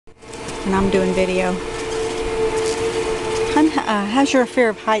and I'm doing video. How's your fear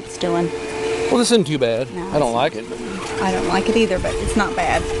of heights doing? Well, this isn't too bad. No, I don't like it. But I don't like it either, but it's not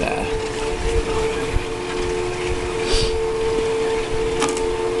bad. nah.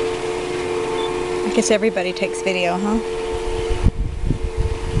 I guess everybody takes video, huh?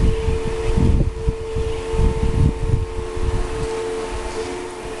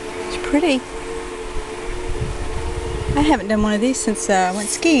 It's pretty. I haven't done one of these since I went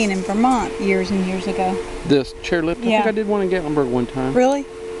skiing in Vermont years and years ago. This chairlift, I think I did one in Gatlinburg one time. Really?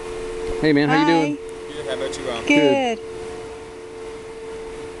 Hey man, how you doing? Good, how about you, Ron? Good.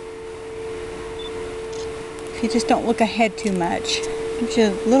 If you just don't look ahead too much, gives you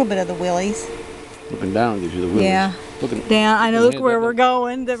a little bit of the willies. Looking down gives you the willies. Yeah. Looking down. I know. Look where we're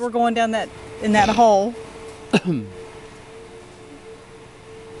going. That we're going down that in that hole.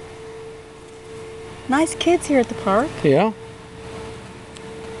 Nice kids here at the park. Yeah.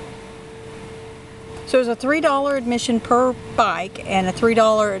 So it's a $3 admission per bike and a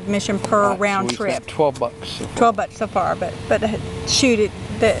 $3 admission per round so trip. $12 so far. 12 bucks so far, but shoot it.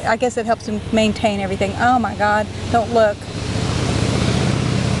 I guess it helps them maintain everything. Oh my God! Don't look.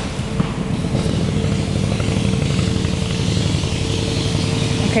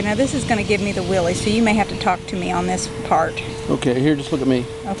 Okay, now this is going to give me the willy, so you may have to talk to me on this part. Okay, here, just look at me.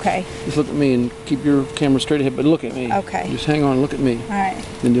 Okay. Just look at me and keep your camera straight ahead, but look at me. Okay. Just hang on and look at me. All right.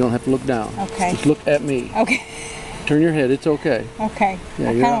 Then you don't have to look down. Okay. Just look at me. Okay. Turn your head, it's okay. Okay. Yeah,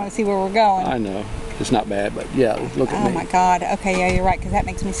 I kind of want to see where we're going. I know. It's not bad, but yeah, look at me. Oh my God. Okay, yeah, you're right, because that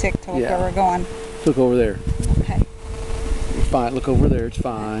makes me sick to look where we're going. Look over there. Okay. You're fine. Look over there, it's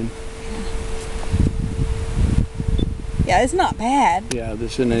fine. Yeah, it's not bad. Yeah,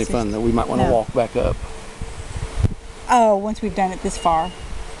 this isn't any fun though. We might want to walk back up. Oh, once we've done it this far.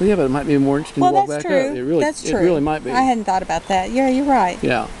 Well, yeah, but it might be more interesting to walk back up. It really, that's true. It really might be. I hadn't thought about that. Yeah, you're right.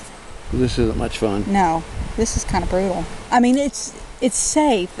 Yeah. This isn't much fun. No, this is kind of brutal. I mean, it's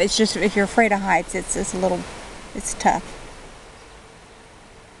safe. It's just if you're afraid of heights, it's a little, it's tough.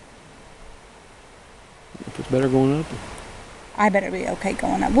 If it's better going up. I bet it'll be okay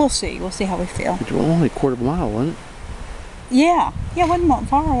going up. We'll see. We'll see how we feel. But you're only a quarter of a mile, wasn't it? Yeah. Yeah, it wasn't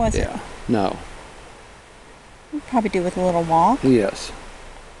far, was it? Yeah. No. We'll probably do with a little walk. Yes.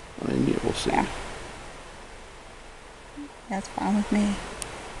 I mean, yeah, we'll see. Yeah. That's fine with me.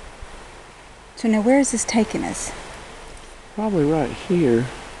 So now where is this taking us? Probably right here.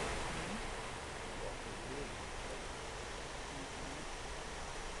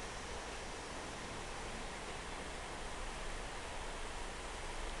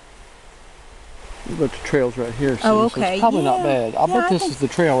 But the trail's right here. See? Oh, okay. So it's probably not bad. I bet this is the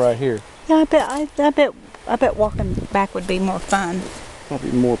trail right here. Yeah, I bet walking back would be more fun.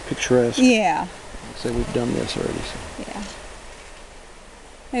 Probably more picturesque. Yeah. Say we've done this already. So. Yeah.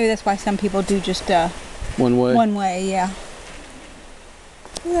 Maybe that's why some people do just one way. One way, yeah.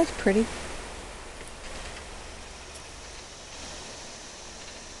 Oh, that's pretty.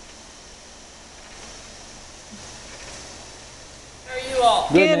 How are you all?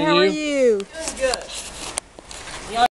 Good. How are you? Good.